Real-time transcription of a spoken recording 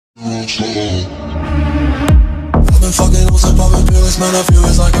I've been fucking hoes and popping pills, man, I feel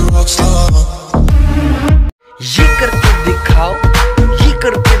it's like a rock star. ये करके दिखाओ, ये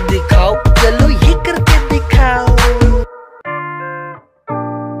करके दिखाओ, चलो ये करके दिखाओ।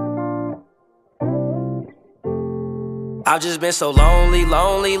 I've just been so lonely,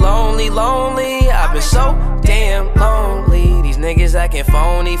 lonely, lonely, lonely. I've been so damn lonely. These niggas acting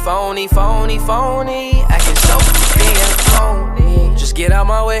phony, phony, phony, phony. Acting so damn phony. Just get out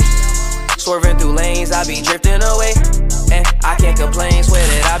my way. Swerving through lanes, I be drifting away. And I can't complain, swear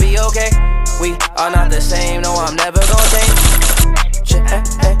that I be okay. We are not the same, no, I'm never gon' change.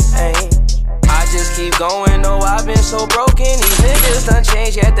 I just keep going, no, I've been so broken. These niggas done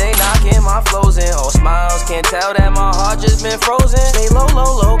changed, yet they knocking my flows in. All smiles, can't tell that my heart just been frozen. Stay low,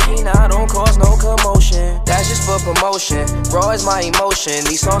 low, low key, now don't cause no commotion. That's just for promotion, raw is my emotion.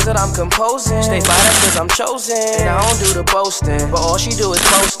 These songs that I'm composing, stay by that cause I'm chosen. And I don't do the boasting, but all she do is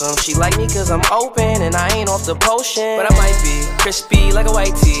post them. She like me cause I'm open, and I ain't off the potion. But I might be crispy like a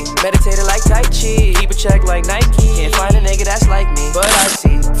white tee, meditated like Tai Chi, keep a check like Nike. Can't find a nigga that's like me, but I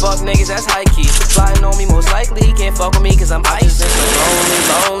see fuck niggas that's high key. Plotting on me most likely, can't fuck with me cause I'm icy.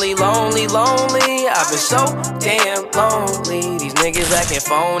 Lonely, lonely, lonely, lonely. I've been so damn lonely. These niggas acting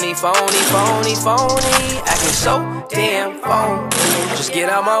phony, phony, phony, phony. Acting so damn phony. Just get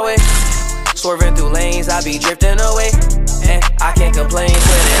out my way. Swerving through lanes, I be drifting away. And I can't complain,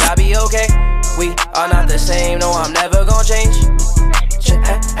 swear that I be okay. We are not the same, no, I'm never gon' change.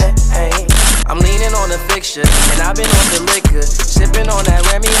 I'm leaning on the fixture, and I've been on the liquor, sipping on that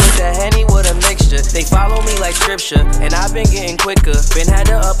Remy with the Henny with a mixture. They follow me like scripture, and I've been getting quicker. Been had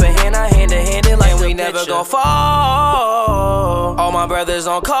the upper hand, I hand to hand it like we never gon' fall. All my brothers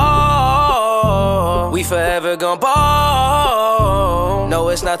on call, we forever gon' ball. No,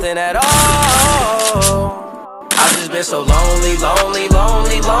 it's nothing at all. I've just been so lonely, lonely,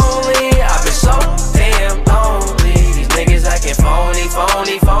 lonely, lonely. I've been so damn lonely. Niggas acting phony,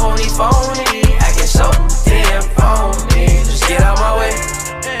 phony, phony, phony. Acting so damn phony. Just get out my way.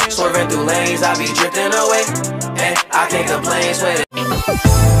 Swerving through lanes, I be drifting away. And I can't complain, swear that